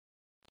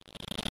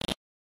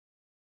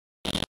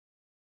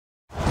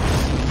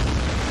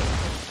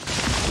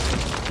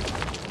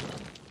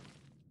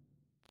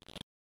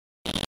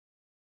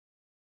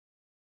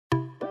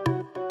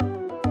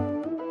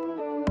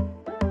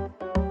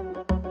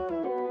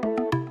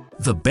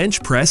The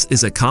bench press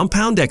is a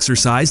compound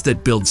exercise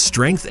that builds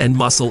strength and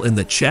muscle in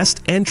the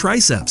chest and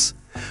triceps.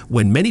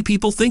 When many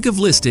people think of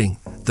lifting,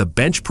 the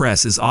bench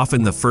press is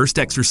often the first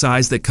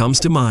exercise that comes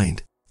to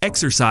mind.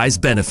 Exercise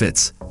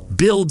benefits: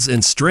 builds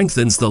and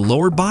strengthens the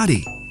lower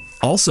body.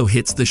 Also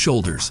hits the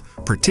shoulders,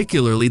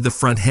 particularly the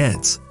front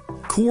heads.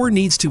 Core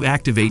needs to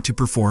activate to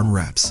perform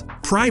reps.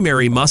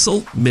 Primary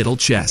muscle, middle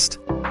chest.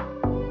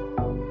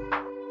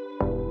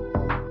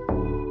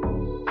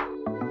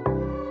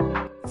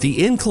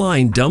 The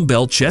incline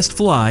dumbbell chest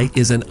fly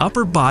is an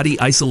upper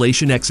body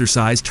isolation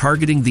exercise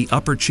targeting the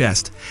upper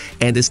chest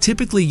and is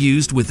typically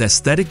used with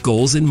aesthetic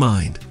goals in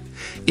mind.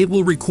 It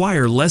will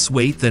require less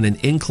weight than an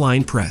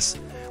incline press,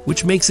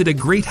 which makes it a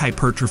great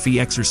hypertrophy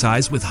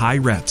exercise with high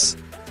reps.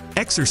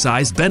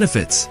 Exercise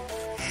benefits: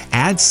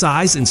 adds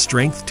size and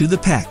strength to the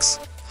pecs.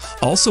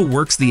 Also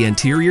works the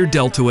anterior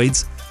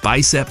deltoids,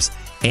 biceps,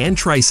 and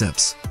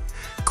triceps.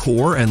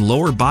 Core and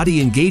lower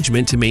body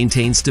engagement to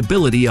maintain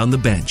stability on the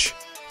bench.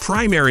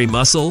 Primary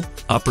muscle,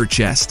 upper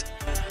chest.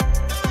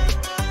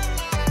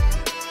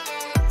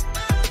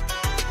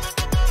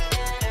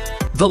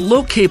 The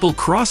low cable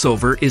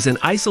crossover is an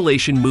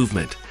isolation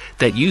movement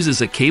that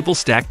uses a cable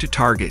stack to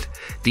target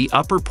the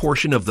upper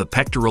portion of the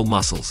pectoral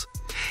muscles.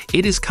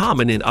 It is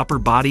common in upper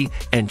body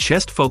and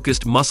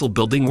chest-focused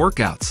muscle-building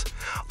workouts,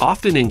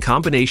 often in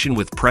combination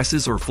with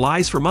presses or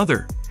flies from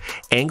other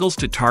angles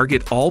to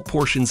target all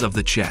portions of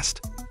the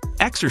chest.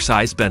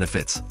 Exercise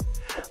benefits: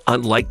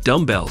 unlike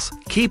dumbbells,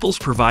 cables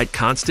provide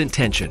constant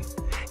tension,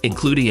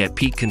 including at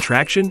peak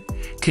contraction,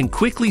 can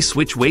quickly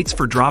switch weights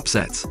for drop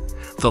sets.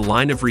 The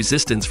line of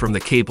resistance from the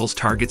cables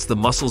targets the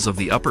muscles of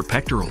the upper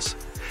pectorals,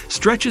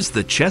 stretches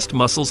the chest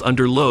muscles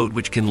under load,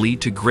 which can lead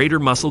to greater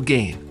muscle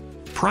gain.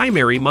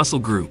 Primary muscle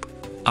group,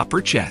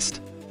 upper chest.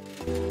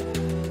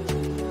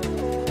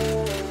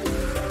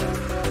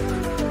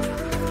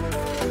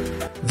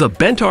 The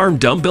bent arm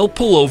dumbbell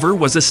pullover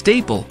was a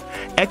staple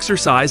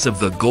exercise of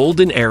the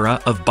golden era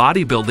of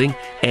bodybuilding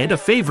and a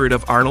favorite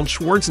of Arnold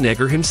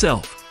Schwarzenegger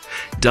himself.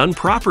 Done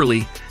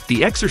properly,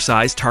 the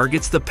exercise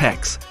targets the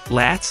pecs,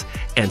 lats,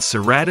 and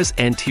serratus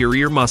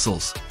anterior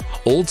muscles.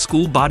 Old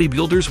school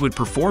bodybuilders would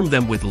perform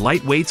them with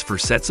light weights for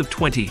sets of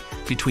 20,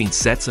 between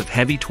sets of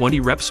heavy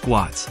 20-rep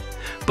squats.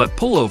 But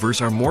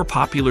pullovers are more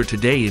popular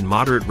today in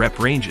moderate rep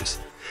ranges,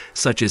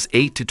 such as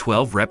 8 to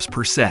 12 reps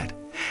per set,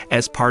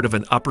 as part of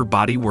an upper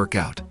body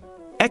workout.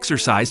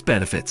 Exercise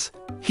benefits: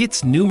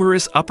 hits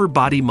numerous upper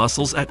body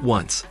muscles at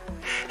once,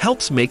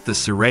 helps make the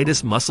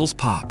serratus muscles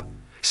pop,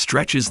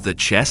 stretches the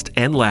chest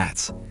and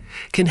lats,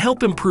 can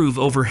help improve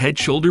overhead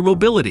shoulder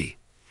mobility.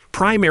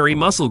 Primary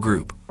muscle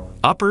group,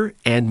 upper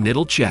and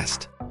middle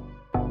chest.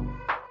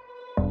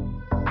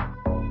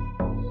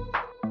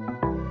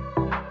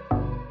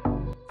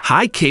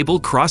 High cable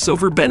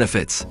crossover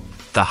benefits: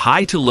 the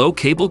high to low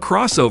cable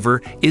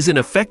crossover is an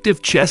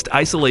effective chest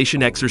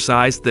isolation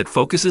exercise that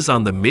focuses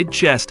on the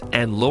mid-chest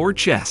and lower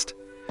chest.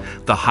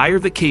 The higher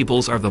the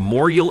cables are, the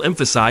more you'll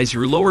emphasize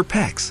your lower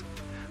pecs.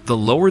 The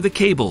lower the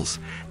cables,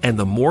 and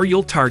the more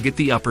you'll target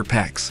the upper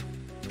pecs.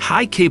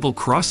 High cable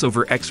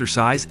crossover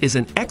exercise is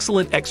an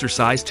excellent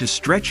exercise to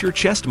stretch your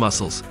chest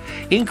muscles,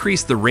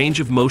 increase the range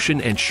of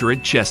motion and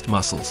shred chest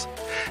muscles.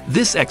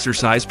 This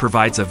exercise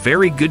provides a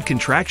very good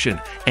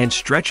contraction and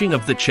stretching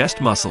of the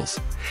chest muscles.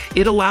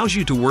 It allows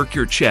you to work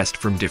your chest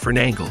from different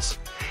angles.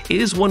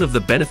 It is one of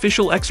the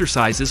beneficial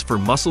exercises for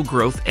muscle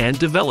growth and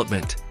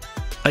development.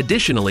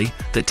 Additionally,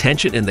 the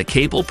tension in the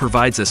cable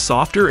provides a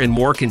softer and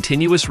more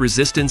continuous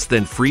resistance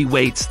than free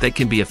weights that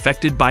can be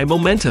affected by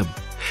momentum.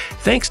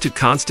 Thanks to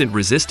constant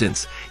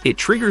resistance, it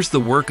triggers the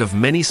work of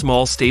many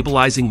small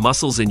stabilizing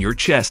muscles in your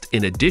chest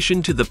in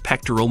addition to the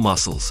pectoral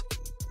muscles.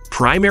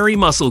 Primary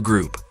muscle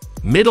group,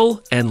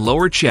 middle and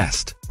lower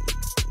chest.